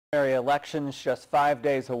Elections just 5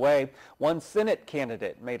 days away. One Senate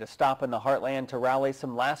candidate made a stop in the heartland to rally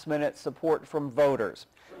some last-minute support from voters.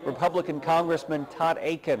 Republican Congressman Todd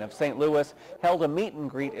Akin of St. Louis held a meet and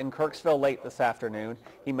greet in Kirksville late this afternoon.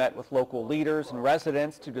 He met with local leaders and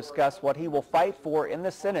residents to discuss what he will fight for in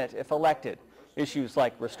the Senate if elected. Issues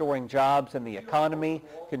like restoring jobs and the economy,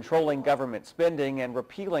 controlling government spending, and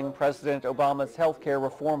repealing President Obama's health care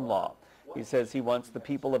reform law. He says he wants the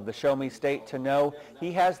people of the Show Me State to know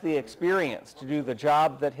he has the experience to do the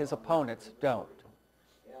job that his opponents don't.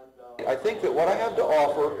 I think that what I have to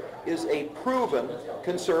offer is a proven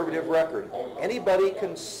conservative record. Anybody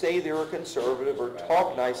can say they're a conservative or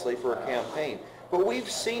talk nicely for a campaign, but we've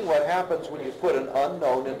seen what happens when you put an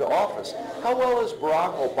unknown into office. How well is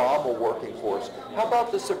Barack Obama working for us? How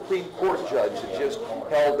about the Supreme Court judge that just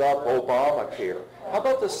held up Obamacare? How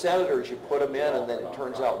about the senators, you put them in and then it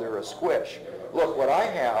turns out they're a squish? Look, what I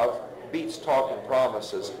have beats talk and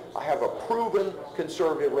promises. I have a proven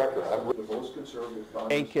conservative record. I'm the most conservative.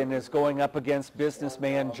 Akin is going up against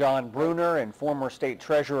businessman John Bruner and former state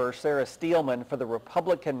treasurer Sarah Steelman for the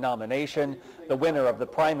Republican nomination. The winner of the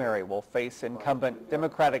primary will face incumbent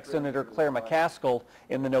Democratic Senator Claire McCaskill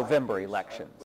in the November elections.